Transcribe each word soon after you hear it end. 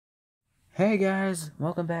Hey guys,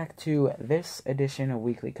 welcome back to this edition of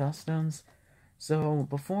Weekly Customs. So,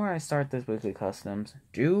 before I start this Weekly Customs,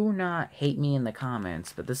 do not hate me in the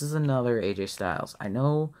comments, but this is another AJ Styles.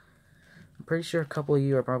 I'm pretty sure a couple of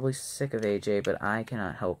you are probably sick of AJ, but I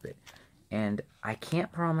cannot help it. And I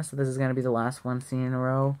can't promise that this is going to be the last one seen in a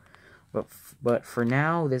row, but for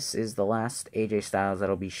now, this is the last AJ Styles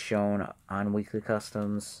that'll be shown on Weekly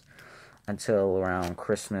Customs until around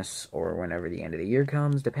Christmas or whenever the end of the year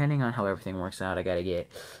comes, depending on how everything works out. I gotta get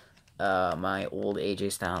my old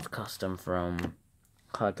AJ Styles custom from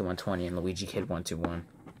Collector 120 and Luigi Kid 121.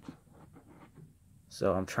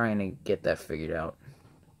 So I'm trying to get that figured out.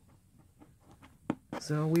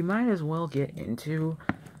 So we might as well get into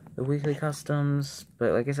the weekly customs,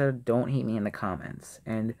 but like I said, don't hate me in the comments.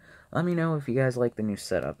 And let me know if you guys like the new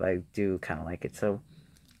setup. I do kind of like it. So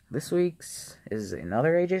this week's is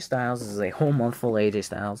another AJ Styles. This is a whole month full AJ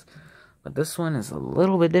Styles. But this one is a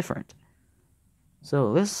little bit different.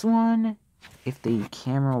 So this one, if the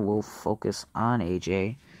camera will focus on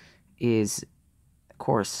AJ, is, of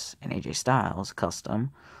course, an AJ Styles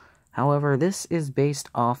custom. However, this is based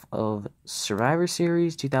off of Survivor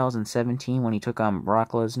Series 2017 when he took on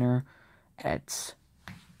Brock Lesnar at...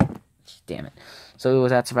 Damn it. So it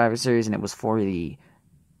was at Survivor Series and it was for the...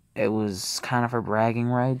 It was kind of for bragging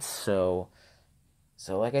rights, so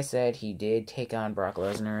like I said, he did take on Brock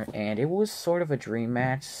Lesnar, and it was sort of a dream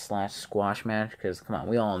match slash squash match, because, come on,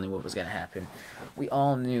 we all knew what was going to happen. We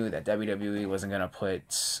all knew that WWE wasn't going to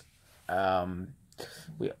put, I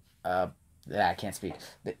can't speak.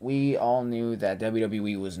 We all knew that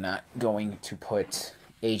WWE was not going to put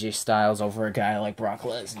AJ Styles over a guy like Brock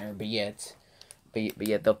Lesnar, but yet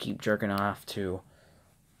they'll keep jerking off to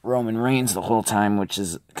Roman Reigns the whole time, which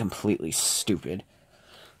is completely stupid.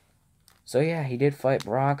 So yeah, he did fight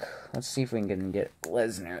Brock. Let's see if we can get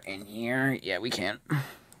Lesnar in here. Yeah, we can.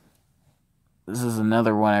 This is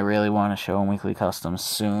another one I really want to show in Weekly Customs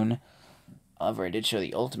soon. However, I did show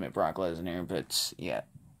the Ultimate Brock Lesnar, but yeah,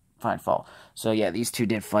 fine fall. So yeah, these two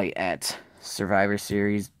did fight at Survivor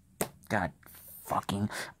Series. God fucking...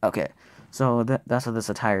 Okay, so that's what this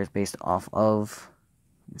attire is based off of.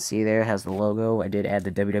 See there, it has the logo. I did add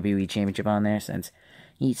the WWE Championship on there since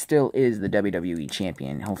he still is the WWE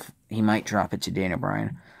Champion. He might drop it to Daniel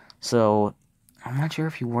Bryan. So, I'm not sure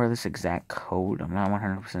if he wore this exact coat. I'm not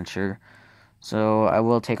 100% sure. So, I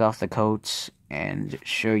will take off the coat and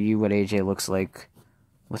show you what AJ looks like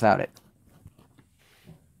without it.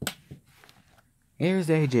 Here's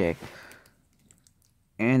AJ.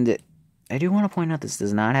 And I do want to point out this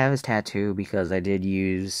does not have his tattoo because I did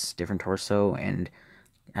use different torso and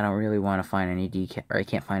I don't really want to find any I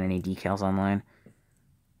can't find any decals online.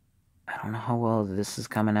 I don't know how well this is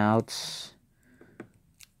coming out.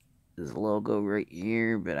 This logo right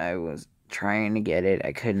here, but I was trying to get it.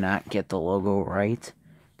 I could not get the logo right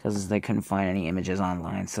because they couldn't find any images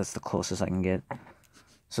online, so that's the closest I can get.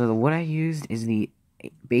 So what I used is the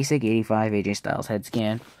basic 85 AJ Styles head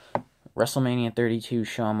scan, WrestleMania 32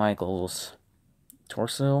 Shawn Michaels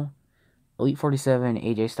torso, Elite 47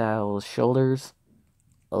 AJ Styles shoulders,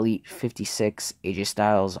 Elite 56 AJ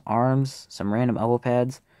Styles arms, some random elbow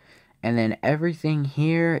pads, and then everything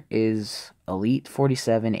here is Elite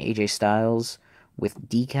 47 AJ Styles with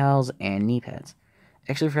decals and knee pads.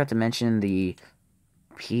 Actually, I forgot to mention the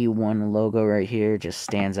P1 logo right here just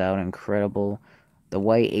stands out incredible. The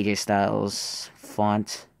white AJ Styles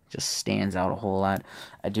font just stands out a whole lot.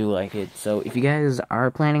 I do like it. So if you guys are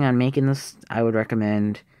planning on making this, I would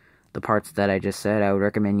recommend the parts that I just said. I would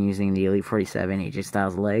recommend using the Elite 47 AJ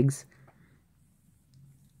Styles legs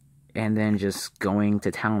and then just going to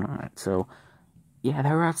town on it. So yeah,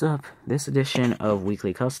 that wraps up this edition of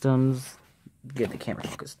Weekly Customs. Get the camera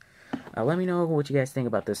focused. Let me know what you guys think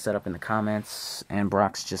about this setup in the comments. And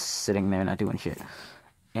Brock's just sitting there not doing shit.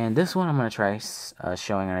 And this one I'm going to try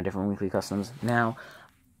showing on a different Weekly Customs. Now,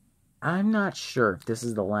 I'm not sure if this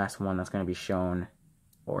is the last one that's going to be shown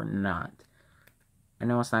or not. I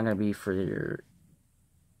know it's not going to be for your...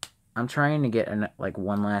 I'm trying to get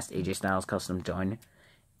one last AJ Styles custom done.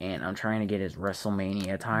 And I'm trying to get his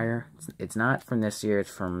WrestleMania attire. It's not from this year, it's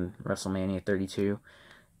from WrestleMania 32.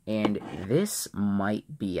 And this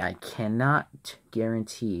might be, I cannot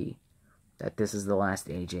guarantee that this is the last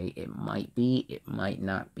AJ. It might be, it might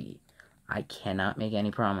not be. I cannot make any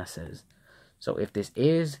promises. So if this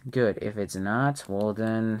is, good. If it's not, well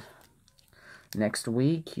then, next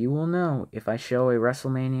week you will know. If I show a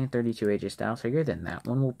WrestleMania 32 AJ Styles figure, then that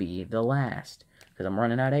one will be the last. Because I'm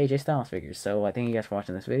running out of AJ Styles figures. So I thank you guys for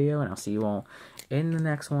watching this video, and I'll see you all in the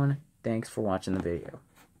next one. Thanks for watching the video.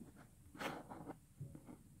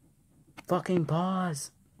 Fucking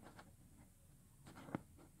pause.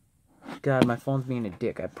 God, my phone's being a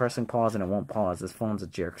dick. I'm pressing pause and it won't pause. This phone's a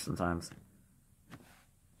jerk sometimes.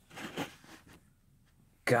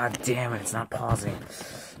 God damn it, it's not pausing.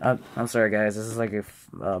 I'm sorry, guys. This is like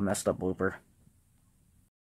a messed up blooper.